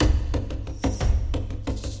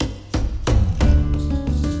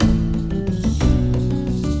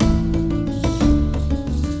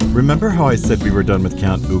Remember how I said we were done with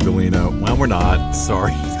Count Ugolino? Well, we're not.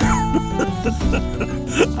 Sorry.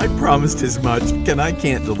 I promised as much, and I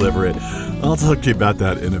can't deliver it. I'll talk to you about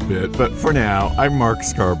that in a bit. But for now, I'm Mark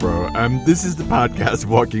Scarborough. This is the podcast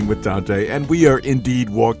Walking with Dante, and we are indeed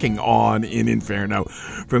walking on in Inferno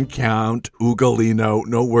from Count Ugolino.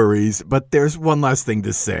 No worries. But there's one last thing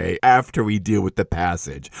to say after we deal with the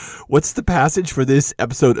passage. What's the passage for this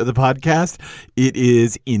episode of the podcast? It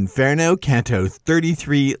is Inferno, Canto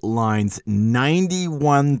 33, lines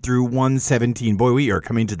 91 through 117. Boy, we are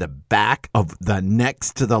coming to the back of the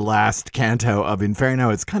next to the last canto of Inferno.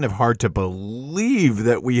 It's kind of hard to believe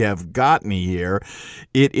that we have gotten here.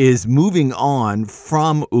 It is moving on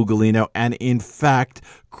from Ugolino and, in fact,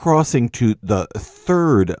 crossing to the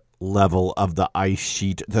third level of the ice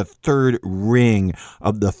sheet, the third ring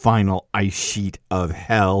of the final ice sheet of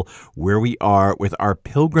hell, where we are with our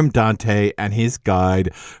pilgrim Dante and his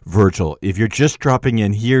guide Virgil. If you're just dropping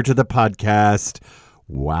in here to the podcast,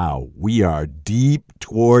 wow, we are deep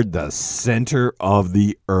toward the center of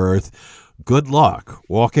the earth. Good luck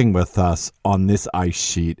walking with us on this ice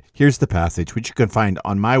sheet. Here's the passage, which you can find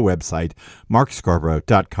on my website,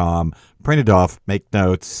 markscarborough.com. Print it off, make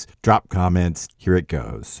notes, drop comments. Here it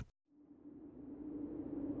goes.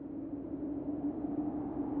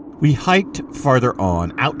 We hiked farther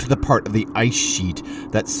on, out to the part of the ice sheet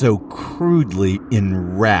that so crudely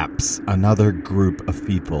enwraps another group of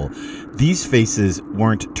people. These faces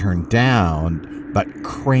weren't turned down, but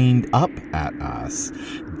craned up at us.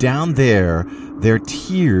 Down there, their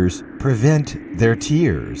tears prevent their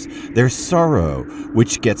tears. Their sorrow,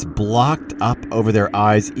 which gets blocked up over their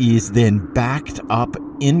eyes, is then backed up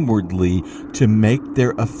inwardly to make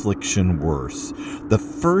their affliction worse. The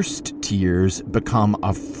first tears become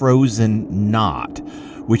a frozen knot,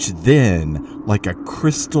 which then, like a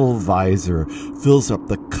crystal visor, fills up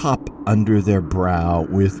the cup under their brow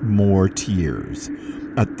with more tears.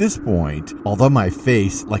 At this point, although my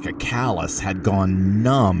face, like a callus, had gone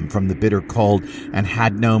numb from the bitter cold and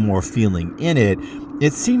had no more feeling in it,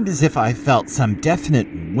 it seemed as if I felt some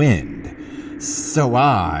definite wind. So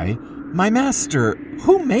my master,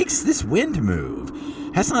 who makes this wind move?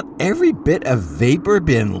 Has not every bit of vapor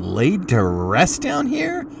been laid to rest down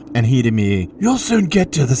here? And he to me, you'll soon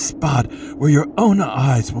get to the spot where your own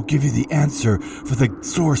eyes will give you the answer for the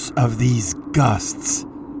source of these gusts.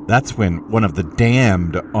 That's when one of the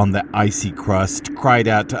damned on the icy crust cried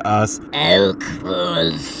out to us, "Oh,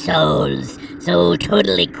 cruel souls, so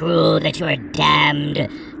totally cruel that you are damned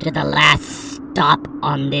to the last stop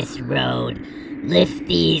on this road. Lift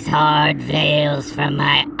these hard veils from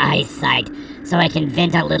my eyesight so I can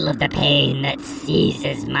vent a little of the pain that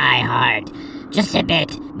seizes my heart. Just a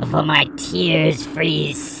bit before my tears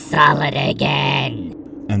freeze solid again."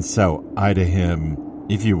 And so I to him,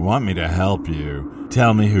 if you want me to help you,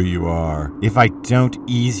 tell me who you are. If I don't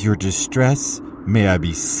ease your distress, may I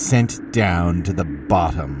be sent down to the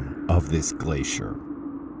bottom of this glacier.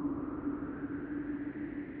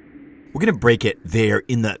 We're going to break it there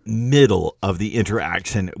in the middle of the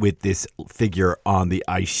interaction with this figure on the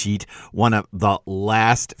ice sheet, one of the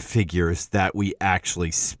last figures that we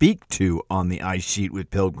actually speak to on the ice sheet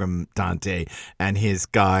with Pilgrim Dante and his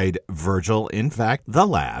guide Virgil. In fact, the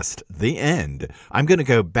last, the end. I'm going to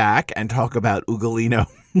go back and talk about Ugolino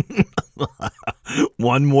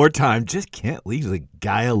one more time. Just can't leave the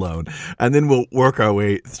guy alone. And then we'll work our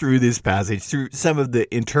way through this passage, through some of the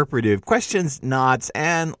interpretive questions, nods,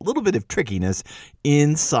 and a little bit of trickiness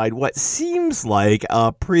inside what seems like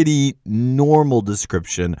a pretty normal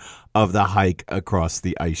description of the hike across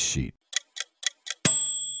the ice sheet.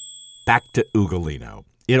 Back to Ugolino.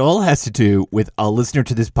 It all has to do with a listener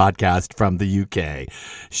to this podcast from the UK.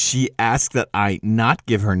 She asked that I not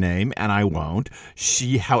give her name, and I won't.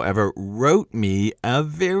 She, however, wrote me a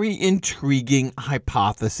very intriguing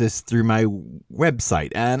hypothesis through my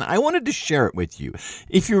website, and I wanted to share it with you.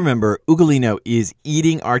 If you remember, Ugolino is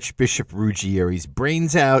eating Archbishop Ruggieri's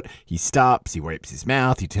brains out. He stops, he wipes his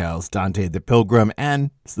mouth, he tells Dante the Pilgrim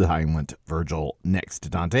and the silent Virgil next to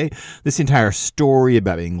Dante this entire story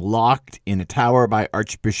about being locked in a tower by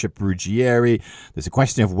Archbishop Ruggieri. There's a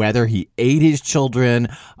question of whether he ate his children.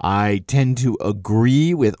 I tend to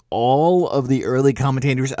agree with all of the early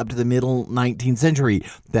commentators up to the middle 19th century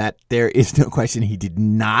that there is no question he did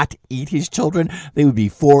not eat his children. They would be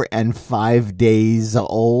 4 and 5 days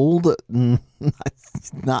old.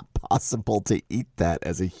 It's not possible to eat that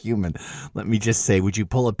as a human. Let me just say, would you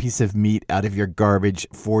pull a piece of meat out of your garbage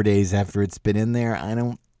 4 days after it's been in there? I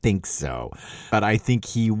don't think so. But I think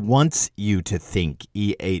he wants you to think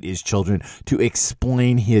he ate his children to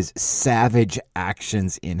explain his savage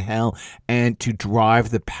actions in hell and to drive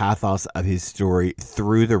the pathos of his story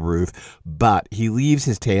through the roof. But he leaves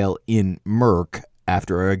his tale in murk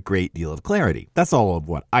after a great deal of clarity. That's all of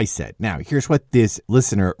what I said. Now, here's what this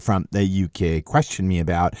listener from the UK questioned me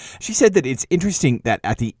about. She said that it's interesting that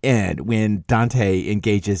at the end, when Dante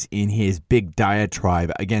engages in his big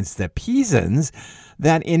diatribe against the Pisans,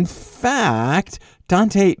 that in fact,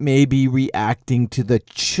 Dante may be reacting to the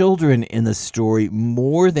children in the story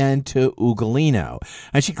more than to Ugolino.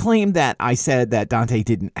 And she claimed that I said that Dante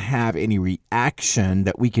didn't have any reaction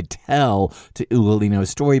that we could tell to Ugolino's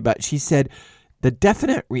story, but she said, the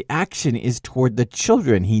definite reaction is toward the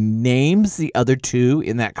children. He names the other two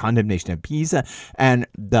in that condemnation of Pisa, and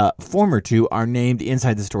the former two are named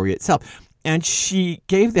inside the story itself. And she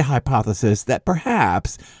gave the hypothesis that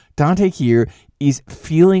perhaps Dante here is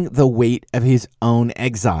feeling the weight of his own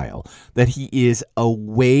exile, that he is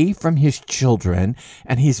away from his children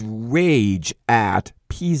and his rage at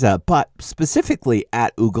Pisa, but specifically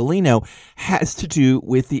at Ugolino, has to do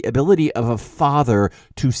with the ability of a father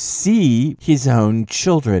to see his own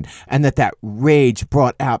children, and that rage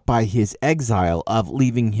brought out by his exile of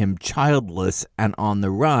leaving him childless and on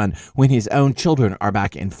the run when his own children are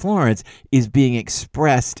back in Florence is being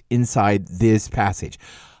expressed inside this passage.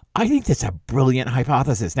 I think that's a brilliant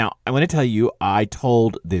hypothesis. Now, I want to tell you, I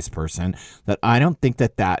told this person that I don't think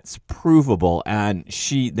that that's provable, and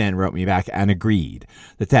she then wrote me back and agreed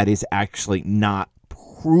that that is actually not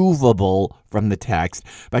provable from the text,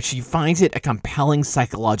 but she finds it a compelling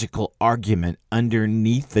psychological argument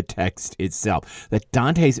underneath the text itself, that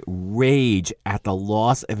Dante's rage at the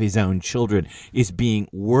loss of his own children is being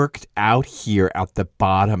worked out here at the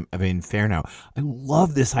bottom of Inferno. I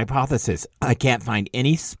love this hypothesis. I can't find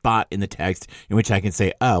any spot in the text in which I can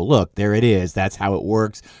say, oh, look, there it is. That's how it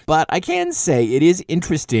works. But I can say it is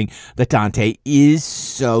interesting that Dante is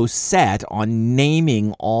so set on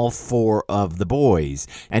naming all four of the boys,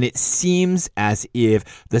 and it seems as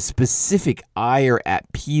if the specific ire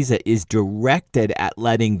at Pisa is directed at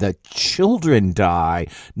letting the children die,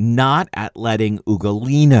 not at letting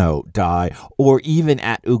Ugolino die, or even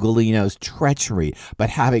at Ugolino's treachery, but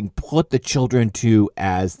having put the children to,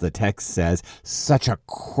 as the text says, such a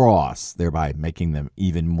cross, thereby making them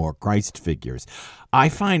even more Christ figures. I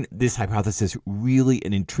find this hypothesis really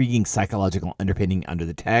an intriguing psychological underpinning under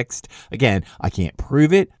the text. Again, I can't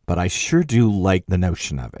prove it, but I sure do like the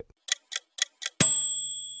notion of it.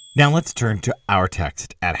 Now let's turn to our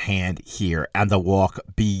text at hand here and the walk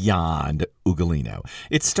beyond Ugolino.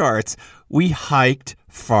 It starts, we hiked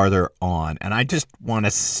farther on, and I just want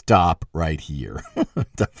to stop right here.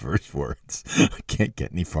 The first words. I can't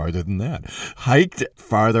get any farther than that. Hiked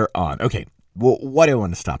farther on. Okay, well, why do I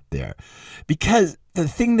want to stop there? Because the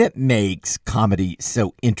thing that makes comedy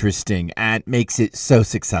so interesting and makes it so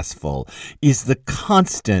successful is the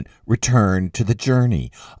constant return to the journey.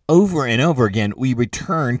 Over and over again, we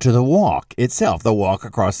return to the walk itself, the walk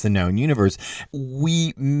across the known universe.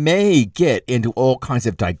 We may get into all kinds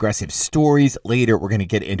of digressive stories. Later, we're going to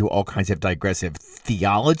get into all kinds of digressive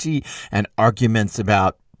theology and arguments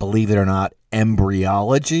about, believe it or not,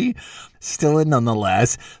 embryology. Still and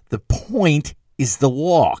nonetheless, the point is the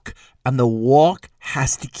walk. And the walk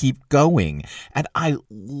has to keep going. And I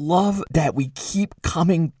love that we keep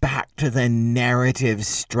coming back to the narrative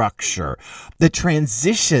structure. The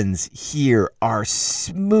transitions here are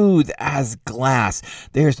smooth as glass.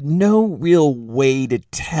 There's no real way to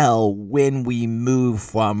tell when we move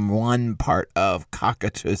from one part of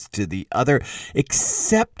Cocytus to the other,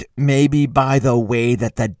 except maybe by the way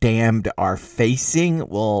that the damned are facing.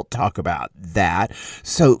 We'll talk about that.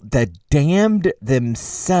 So the damned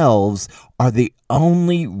themselves are the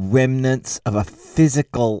only remnants of a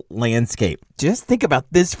physical landscape. Just think about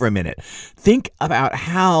this for a minute. Think about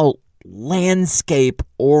how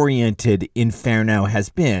landscape-oriented Inferno has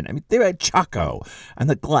been. I mean, they're at Chaco and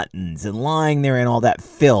the gluttons and lying there in all that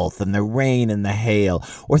filth and the rain and the hail.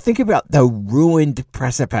 Or think about the ruined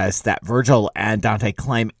precipice that Virgil and Dante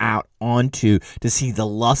climb out onto to see the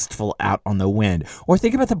lustful out on the wind. Or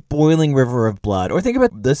think about the boiling river of blood. Or think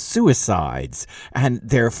about the suicides and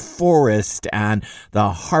their forest and the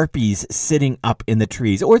harpies sitting up in the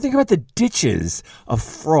trees. Or think about the ditches of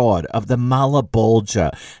fraud of the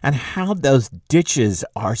Malabolgia and how those ditches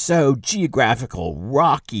are so geographical,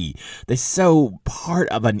 rocky. They're so part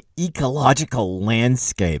of an ecological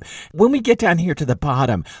landscape. When we get down here to the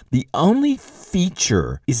bottom, the only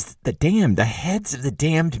feature is the damned. The heads of the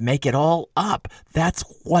damned make it all up. That's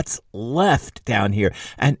what's left down here.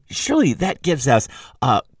 And surely that gives us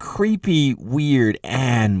a creepy, weird,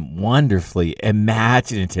 and wonderfully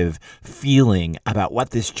imaginative feeling about what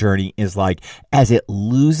this journey is like as it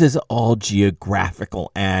loses all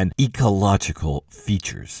geographical and ecological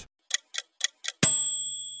features.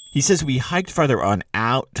 He says we hiked farther on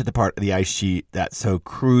out to the part of the ice sheet that so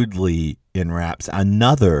crudely enwraps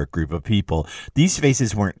another group of people. These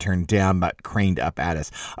faces weren't turned down but craned up at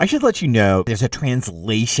us. I should let you know there's a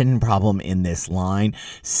translation problem in this line.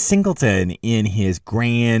 Singleton, in his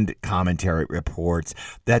grand commentary, reports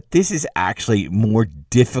that this is actually more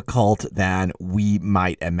difficult than we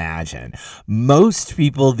might imagine. Most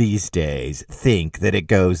people these days think that it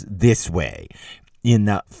goes this way. In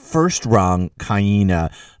the first rung,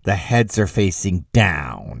 Kaina, the heads are facing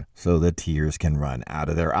down, so the tears can run out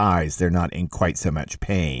of their eyes. They're not in quite so much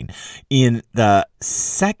pain. In the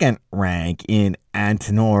second rank, in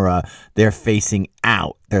Antenora, they're facing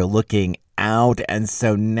out. They're looking out, and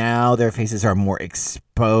so now their faces are more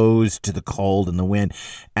exposed to the cold and the wind.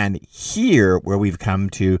 And here, where we've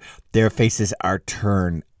come to, their faces are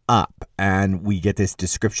turned up, and we get this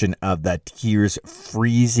description of the tears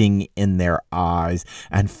freezing in their eyes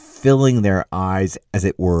and filling their eyes, as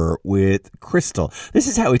it were, with crystal. This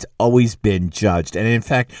is how it's always been judged. And in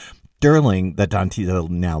fact, Durling, the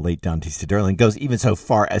now late Dantista Durling, goes even so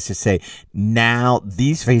far as to say, now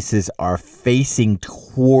these faces are facing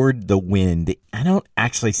toward the wind. I don't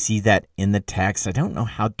actually see that in the text. I don't know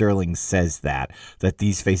how Durling says that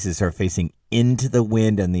these faces are facing into the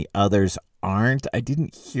wind and the others aren't. I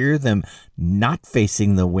didn't hear them not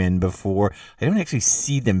facing the wind before. I don't actually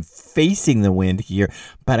see them facing the wind here,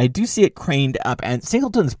 but I do see it craned up. And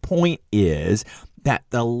Singleton's point is that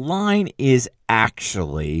the line is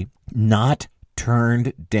actually not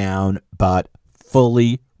turned down, but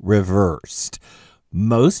fully reversed.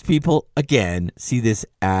 Most people, again, see this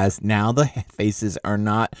as now the faces are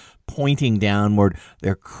not pointing downward.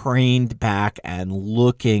 They're craned back and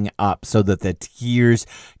looking up so that the tears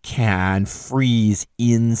can freeze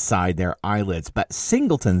inside their eyelids. But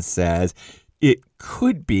Singleton says it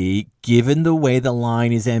could be, given the way the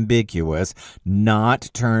line is ambiguous, not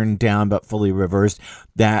turned down but fully reversed,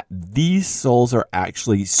 that these souls are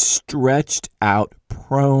actually stretched out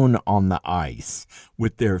prone on the ice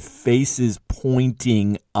with their faces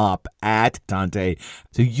pointing up at Dante.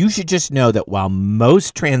 So you should just know that while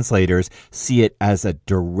most translators see it as a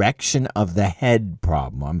direction of the head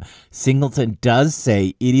problem, Singleton does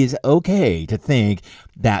say it is okay to think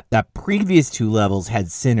that the previous two levels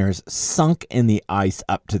had sinners sunk in the ice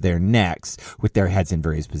up to their necks with their heads in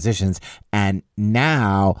various positions, and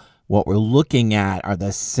now what we're looking at are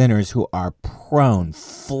the sinners who are prone,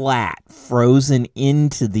 flat, frozen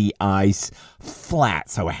into the ice, flat.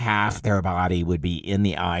 So half their body would be in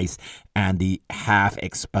the ice and the half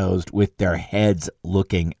exposed with their heads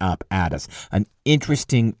looking up at us. An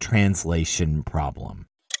interesting translation problem.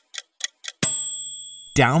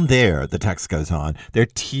 Down there, the text goes on, their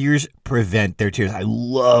tears prevent their tears. I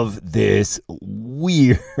love this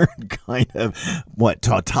weird kind of,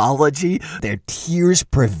 tautology? Their tears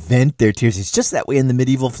prevent their tears. It's just that way in the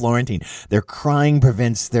medieval Florentine. Their crying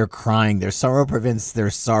prevents their crying. Their sorrow prevents their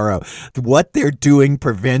sorrow. What they're doing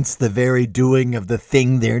prevents the very doing of the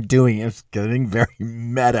thing they're doing. It's getting very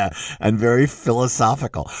meta and very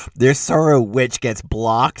philosophical. Their sorrow, which gets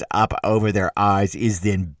blocked up over their eyes, is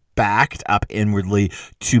then backed up inwardly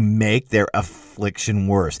to make their affliction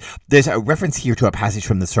worse. There's a reference here to a passage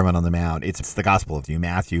from the Sermon on the Mount. It's the Gospel of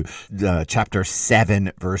Matthew, chapter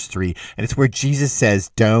 7, verse 3. And it's where Jesus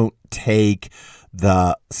says, don't take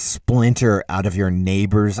the splinter out of your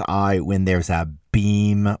neighbor's eye when there's a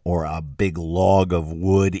beam or a big log of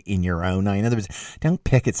wood in your own eye. In other words, don't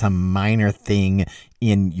pick at some minor thing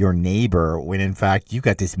in your neighbor when in fact you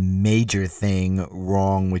got this major thing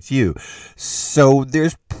wrong with you. So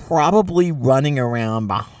there's probably running around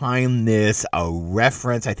behind this a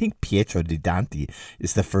reference. I think Pietro di Dante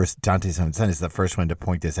is the first, Dante's own son is the first one to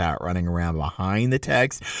point this out, running around behind the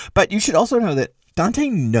text. But you should also know that Dante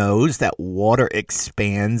knows that water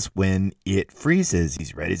expands when it freezes.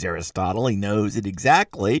 He's read his Aristotle. He knows it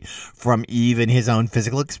exactly from even his own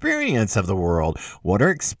physical experience of the world. Water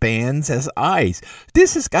expands as ice.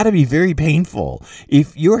 This has got to be very painful.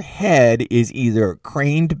 If your head is either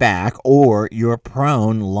craned back or you're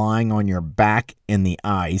prone, lying on your back in the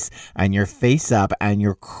ice, and your face up, and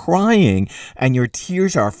you're crying, and your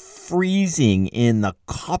tears are freezing in the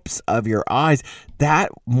cups of your eyes,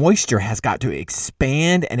 that moisture has got to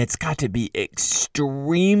expand, and it's got to be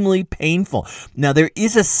extremely painful. Now, there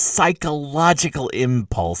is a psychological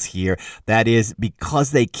impulse here. That is,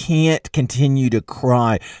 because they can't continue to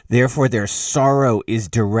cry, therefore their sorrow is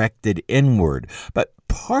directed inward. But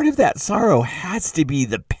part of that sorrow has to be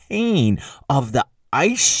the pain of the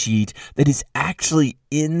ice sheet that is actually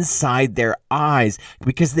inside their eyes,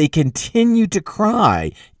 because they continue to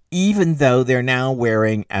cry, even though they're now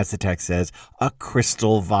wearing, as the text says, a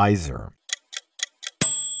crystal visor.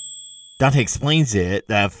 Dante explains it.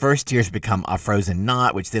 The first tears become a frozen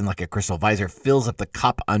knot, which then, like a crystal visor, fills up the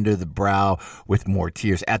cup under the brow with more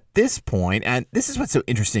tears. At this point, and this is what's so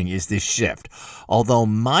interesting, is this shift. Although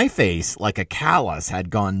my face, like a callus,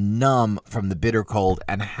 had gone numb from the bitter cold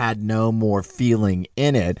and had no more feeling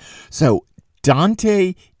in it, so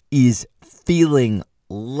Dante is feeling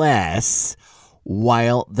less,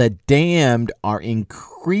 while the damned are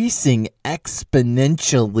increasing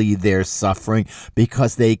exponentially their suffering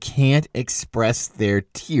because they can't express their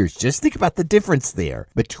tears. Just think about the difference there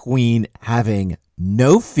between having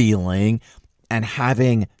no feeling and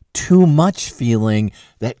having too much feeling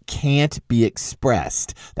that can't be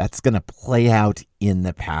expressed. That's going to play out in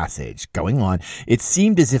the passage. Going on, it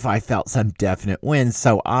seemed as if I felt some definite wind,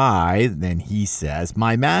 so then he says,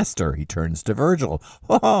 my master, he turns to Virgil.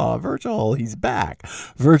 Oh, Virgil, he's back.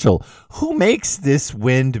 Virgil, who makes this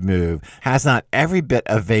wind move? Has not every bit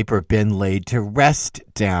of vapor been laid to rest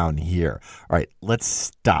down here? All right, let's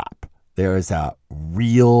stop. There is a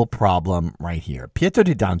real problem right here. Pietro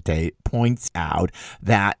di Dante points out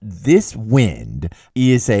that this wind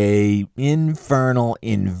is a infernal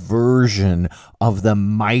inversion of the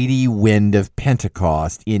mighty wind of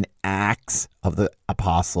Pentecost in Acts of the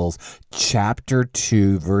Apostles, chapter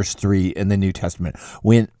 2, verse 3 in the New Testament.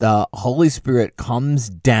 When the Holy Spirit comes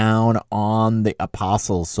down on the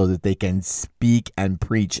apostles so that they can speak and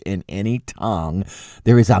preach in any tongue,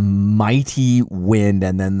 there is a mighty wind,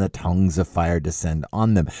 and then the tongues of fire descend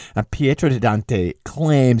on them. Now, Pietro di Dante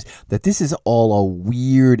claims that this is all a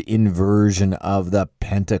weird inversion of the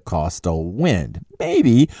Pentecostal wind.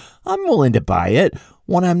 Maybe. I'm willing to buy it.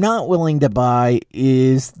 What I'm not willing to buy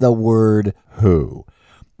is the word who.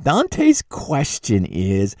 Dante's question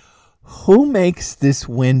is, who makes this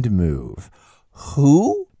wind move?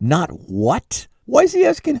 Who? Not what? Why is he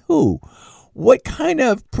asking who? What kind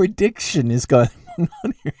of prediction is going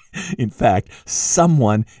on here? In fact,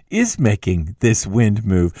 someone is making this wind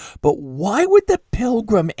move. But why would the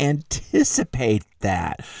pilgrim anticipate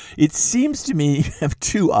that? It seems to me you have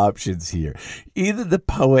two options here. Either the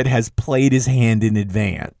poet has played his hand in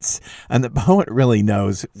advance, and the poet really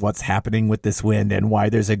knows what's happening with this wind and why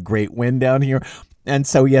there's a great wind down here. And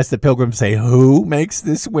so, yes, the pilgrims say, who makes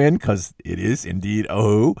this wind? Because it is indeed a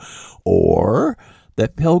who. Or the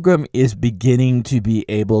pilgrim is beginning to be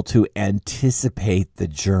able to anticipate the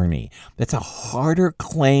journey. That's a harder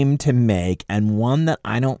claim to make, and one that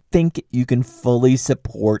I don't think you can fully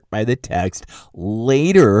support by the text.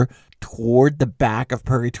 Later, toward the back of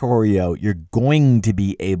Purgatorio, you're going to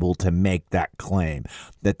be able to make that claim,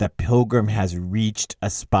 that the pilgrim has reached a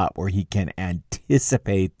spot where he can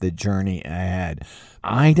anticipate the journey ahead.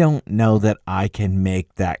 I don't know that I can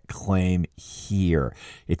make that claim here.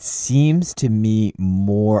 It seems to me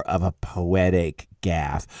more of a poetic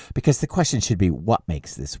gaffe, because the question should be, what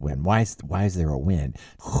makes this wind? Why is there a wind?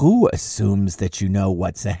 Who assumes that you know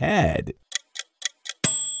what's ahead?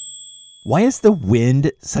 Why is the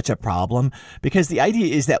wind such a problem? Because the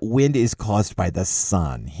idea is that wind is caused by the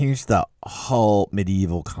sun. Here's the whole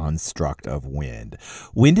medieval construct of wind.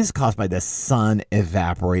 Wind is caused by the sun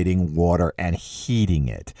evaporating water and heating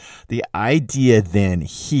it. The idea then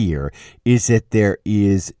here is that there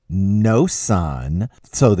is no sun,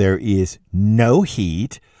 so there is no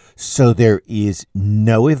heat, so there is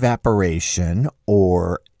no evaporation,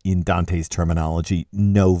 or in Dante's terminology,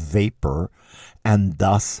 no vapor, and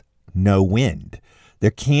thus no wind.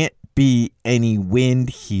 There can't be any wind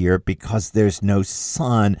here because there's no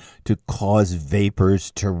sun to cause vapors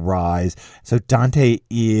to rise. So Dante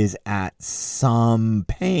is at some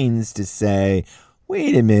pains to say,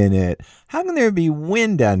 wait a minute, how can there be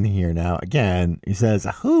wind down here? Now, again, he says,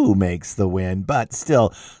 who makes the wind? But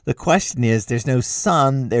still, the question is, there's no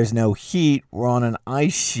sun, there's no heat, we're on an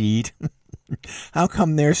ice sheet. How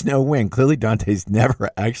come there's no wind? Clearly, Dante's never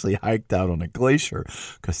actually hiked out on a glacier,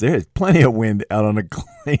 because there's plenty of wind out on a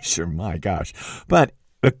glacier. My gosh. But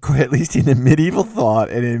at least in the medieval thought,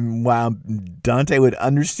 and while Dante would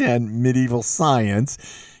understand medieval science,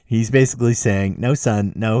 he's basically saying no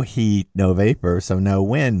sun, no heat, no vapor, so no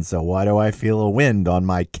wind. So why do I feel a wind on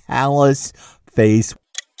my callous face?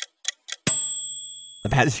 The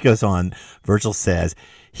passage goes on. Virgil says,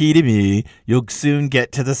 Heed me, you'll soon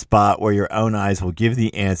get to the spot where your own eyes will give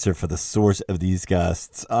the answer for the source of these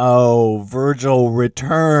gusts. Oh, Virgil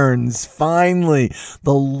returns, finally.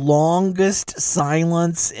 The longest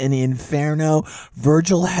silence in Inferno.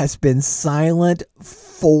 Virgil has been silent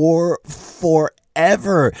for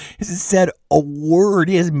forever. He hasn't said a word.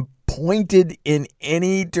 He hasn't pointed in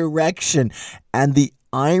any direction. And the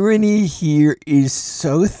irony here is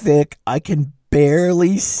so thick, I can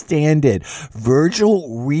barely stand it.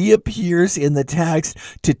 Virgil reappears in the text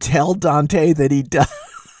to tell Dante that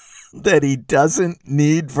he doesn't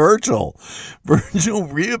need Virgil. Virgil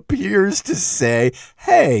reappears to say,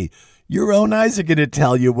 hey, your own eyes are going to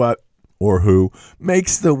tell you what or who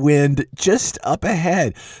makes the wind just up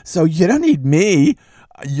ahead. So you don't need me.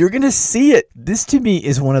 You're going to see it. This to me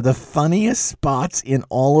is one of the funniest spots in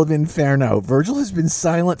all of Inferno. Virgil has been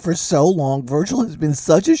silent for so long. Virgil has been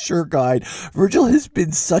such a sure guide. Virgil has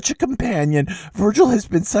been such a companion. Virgil has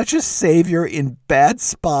been such a savior in bad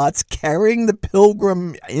spots, carrying the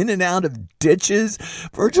pilgrim in and out of ditches.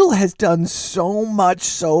 Virgil has done so much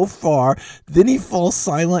so far. Then he falls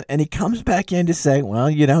silent and he comes back in to say, well,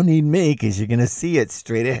 you don't need me because you're going to see it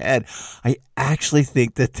straight ahead. I actually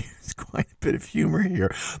think that there's quite a bit of humor here.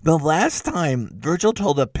 The last time Virgil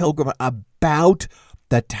told a pilgrim about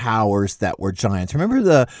the towers that were giants. Remember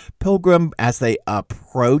the pilgrim as they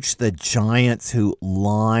approach the giants who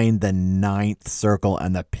line the ninth circle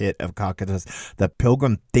and the pit of Cocytus? The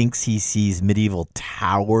pilgrim thinks he sees medieval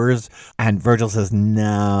towers, and Virgil says,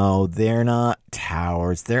 no, they're not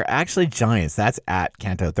towers. They're actually giants. That's at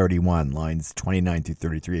Canto 31, lines 29 through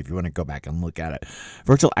 33, if you want to go back and look at it.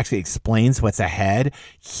 Virgil actually explains what's ahead.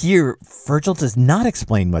 Here, Virgil does not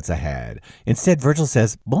explain what's ahead. Instead, Virgil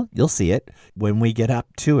says, well, you'll see it when we get up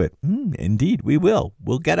to it. Indeed, we will.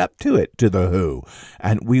 We'll get up to it, to the who,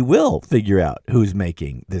 and we will figure out who's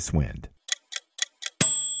making this wind.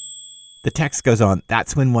 The text goes on,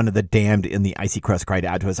 that's when one of the damned in the icy crust cried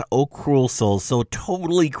out to us, oh, cruel souls, so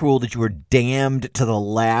totally cruel that you were damned to the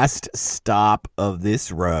last stop of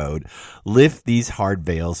this road. Lift these hard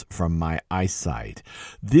veils from my eyesight.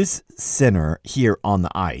 This sinner here on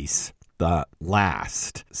the ice, the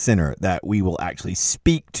last sinner that we will actually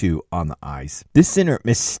speak to on the ice, this sinner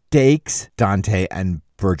mistakes Dante and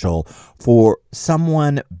Virgil for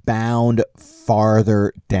someone bound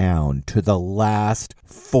farther down to the last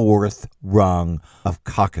fourth rung of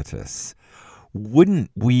Cocytus.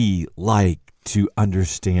 Wouldn't we like to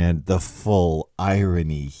understand the full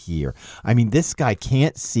irony here? I mean, this guy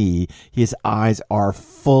can't see. His eyes are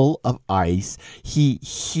full of ice. He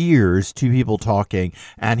hears two people talking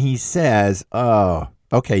and he says, oh,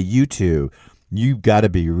 okay, you two, you got to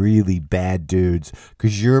be really bad dudes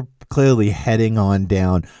because you're clearly heading on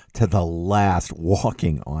down to the last,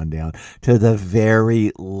 walking on down to the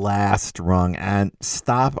very last rung, and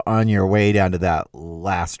stop on your way down to that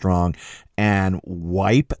last rung and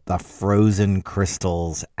wipe the frozen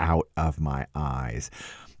crystals out of my eyes.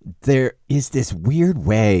 There is this weird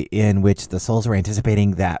way in which the souls are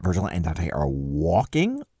anticipating that Virgil and Dante are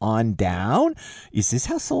walking on down. Is this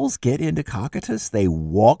how souls get into Cocytus? They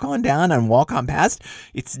walk on down and walk on past?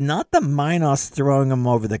 It's not the Minos throwing them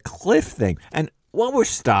over the cliff thing. And while we're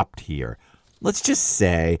stopped here, let's just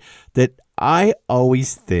say that I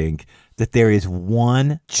always think that there is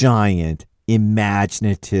one giant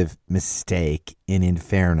imaginative mistake in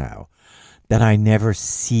Inferno, that I never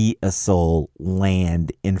see a soul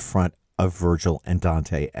land in front of Virgil and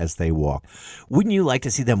Dante as they walk. Wouldn't you like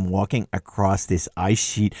to see them walking across this ice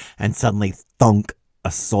sheet and suddenly thunk,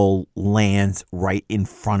 a soul lands right in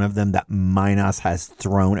front of them that Minos has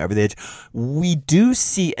thrown over the edge? We do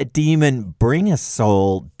see a demon bring a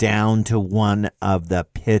soul down to one of the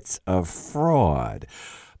pits of fraud.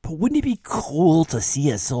 But wouldn't it be cool to see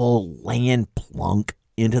a soul land plunk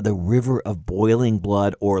into the river of boiling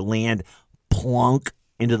blood, or land plunk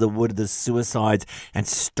into the wood of the suicides and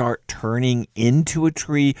start turning into a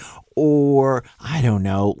tree, or, I don't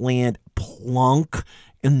know, land plunk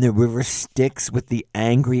in the river Styx with the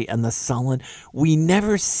angry and the sullen? We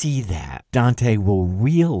never see that. Dante will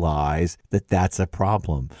realize that that's a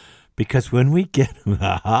problem. Because when we get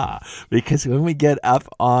up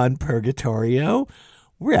on Purgatorio,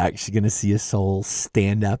 we're actually going to see a soul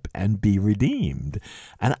stand up and be redeemed.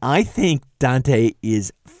 And I think Dante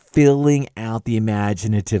is filling out the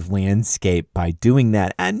imaginative landscape by doing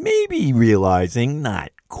that, and maybe realizing,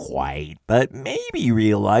 not quite, but maybe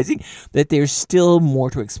realizing that there's still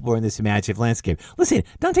more to explore in this imaginative landscape. Listen,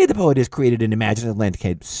 Dante the poet has created an imaginative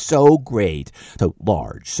landscape so great, so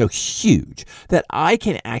large, so huge, that I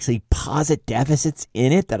can actually posit deficits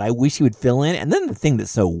in it that I wish he would fill in. And then the thing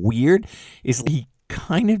that's so weird is he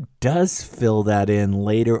kind of does fill that in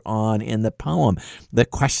later on in the poem. The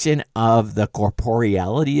question of the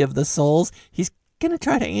corporeality of the souls, he's going to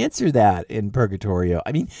try to answer that in Purgatorio.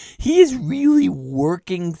 I mean, he is really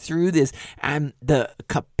working through this, and the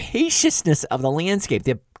capaciousness of the landscape,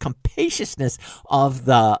 the capaciousness of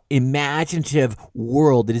the imaginative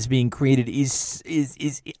world that is being created is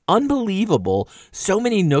unbelievable. So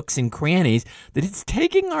many nooks and crannies that it's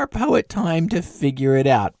taking our poet time to figure it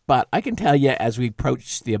out. But I can tell you, as we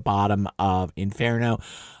approach the bottom of Inferno,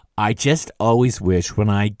 I just always wish when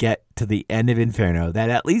I get to the end of Inferno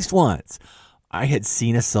that at least once I had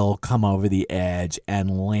seen a soul come over the edge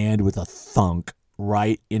and land with a thunk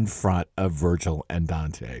right in front of Virgil and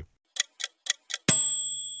Dante.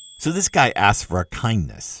 So this guy asked for a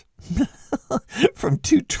kindness from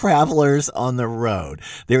two travelers on the road.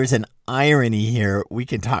 There is an irony here. We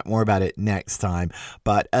can talk more about it next time.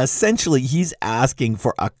 But essentially, he's asking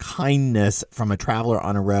for a kindness from a traveler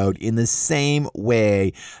on a road in the same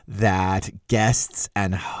way that guests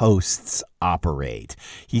and hosts operate.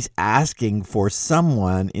 He's asking for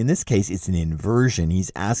someone, in this case, it's an inversion.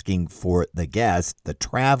 He's asking for the guest, the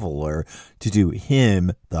traveler, to do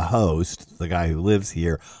him, the host, the guy who lives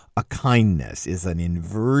here, a kindness. Is an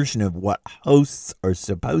inversion of what hosts are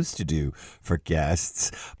supposed to do for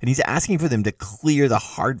guests. And he's asking for them to clear the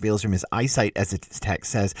hard veils from his eyesight, as the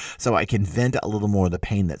text says, so I can vent a little more of the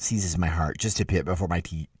pain that seizes my heart just a bit before my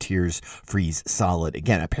tears freeze solid.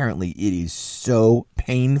 Again, apparently it is so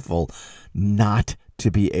painful not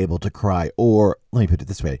to be able to cry, or let me put it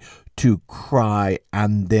this way, to cry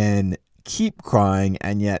and then keep crying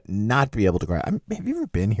and yet not be able to cry. Have you ever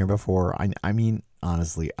been here before? I mean,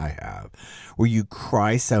 honestly, I have. Where you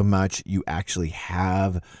cry so much you actually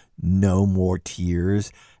have no more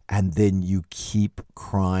tears, and then you keep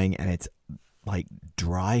crying, and it's like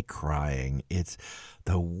dry crying. It's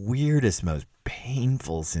the weirdest, most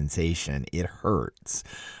painful sensation. It hurts.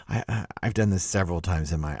 I've done this several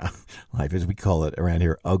times in my life, as we call it around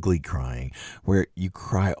here, ugly crying, where you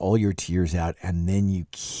cry all your tears out and then you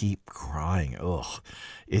keep crying. Ugh.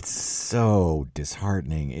 It's so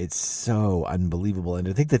disheartening. It's so unbelievable. And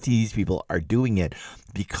to think that these people are doing it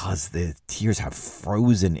because the tears have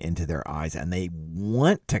frozen into their eyes and they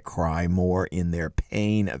want to cry more in their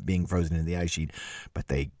pain of being frozen in the ice sheet, but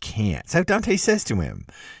they can't. So Dante says to him,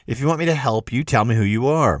 if you want me to help you, tell me who you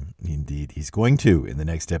are. Indeed, he's going to in the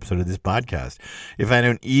next episode of this podcast. If I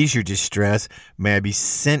don't ease your distress, may I be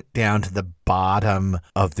sent down to the bottom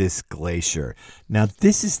of this glacier. Now,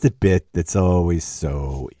 this is the bit that's always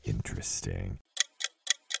so interesting.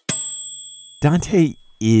 Dante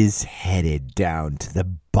is headed down to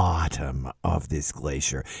the bottom of this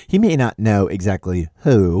glacier. He may not know exactly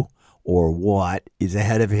who or what is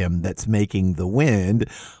ahead of him that's making the wind,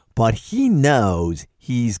 but he knows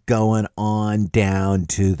he's going on down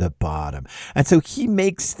to the bottom. And so he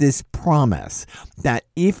makes this promise that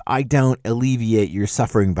if I don't alleviate your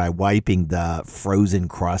suffering by wiping the frozen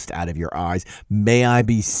crust out of your eyes, may I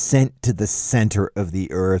be sent to the center of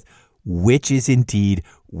the earth, which is indeed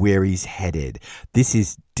where he's headed. This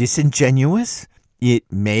is disingenuous.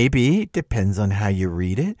 It may be, depends on how you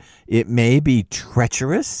read it. It may be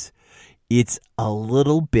treacherous. It's a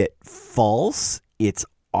little bit false. It's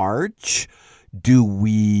arch. Do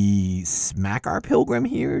we smack our pilgrim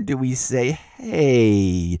here? Do we say,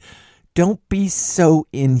 hey, don't be so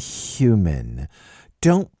inhuman.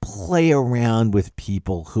 Don't play around with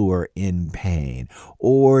people who are in pain.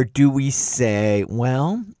 Or do we say,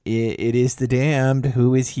 well, it is the damned.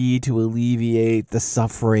 Who is he to alleviate the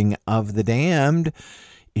suffering of the damned?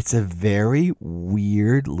 It's a very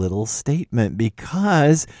weird little statement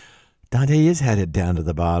because Dante is headed down to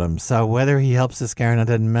the bottom, so whether he helps this guy or not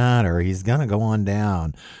doesn't matter. He's going to go on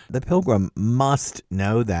down. The pilgrim must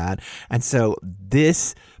know that, and so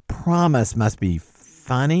this promise must be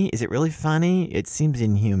funny. Is it really funny? It seems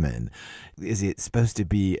inhuman. Is it supposed to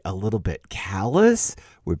be a little bit callous?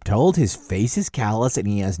 We're told his face is callous and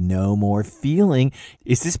he has no more feeling.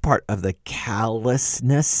 Is this part of the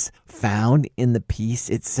callousness found in the piece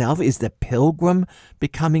itself? Is the pilgrim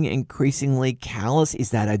becoming increasingly callous? Is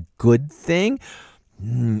that a good thing?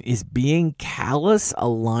 Is being callous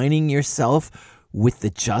aligning yourself with the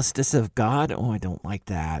justice of God? Oh, I don't like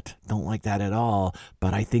that. Don't like that at all.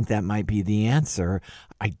 But I think that might be the answer.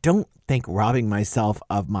 I don't think robbing myself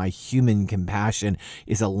of my human compassion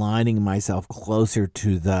is aligning myself closer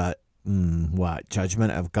to the,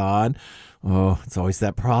 judgment of God? Oh, it's always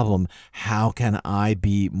that problem. How can I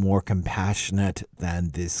be more compassionate than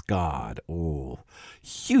this God? Oh,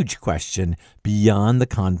 huge question beyond the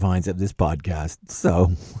confines of this podcast.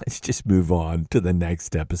 So let's just move on to the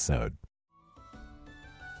next episode.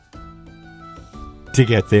 To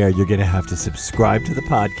get there, you're going to have to subscribe to the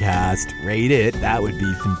podcast, rate it. That would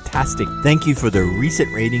be fantastic. Thank you for the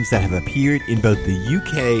recent ratings that have appeared in both the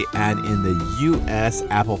UK and in the US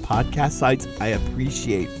Apple podcast sites. I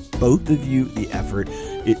appreciate both of you, the effort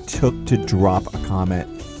it took to drop a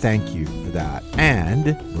comment. Thank you for that.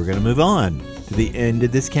 And we're going to move on to the end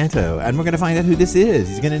of this canto, and we're going to find out who this is.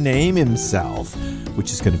 He's going to name himself,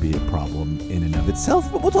 which is going to be a problem in and of itself,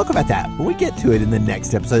 but we'll talk about that when we get to it in the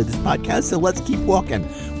next episode of this podcast. So let's keep walking.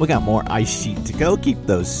 We got more Ice Sheet to go. Keep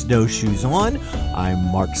those snowshoes on.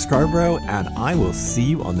 I'm Mark Scarborough, and I will see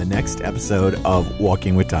you on the next episode of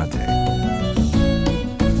Walking with Dante.